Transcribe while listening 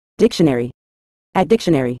Dictionary. At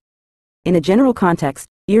dictionary. In a general context,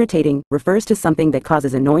 irritating refers to something that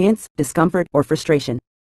causes annoyance, discomfort, or frustration.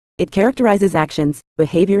 It characterizes actions,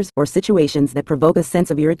 behaviors, or situations that provoke a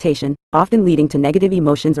sense of irritation, often leading to negative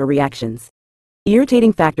emotions or reactions.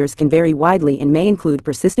 Irritating factors can vary widely and may include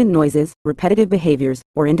persistent noises, repetitive behaviors,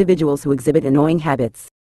 or individuals who exhibit annoying habits.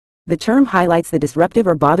 The term highlights the disruptive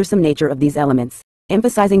or bothersome nature of these elements,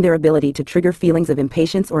 emphasizing their ability to trigger feelings of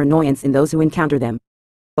impatience or annoyance in those who encounter them.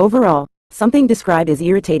 Overall, something described as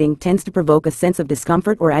irritating tends to provoke a sense of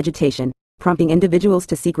discomfort or agitation, prompting individuals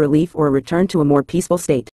to seek relief or a return to a more peaceful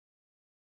state.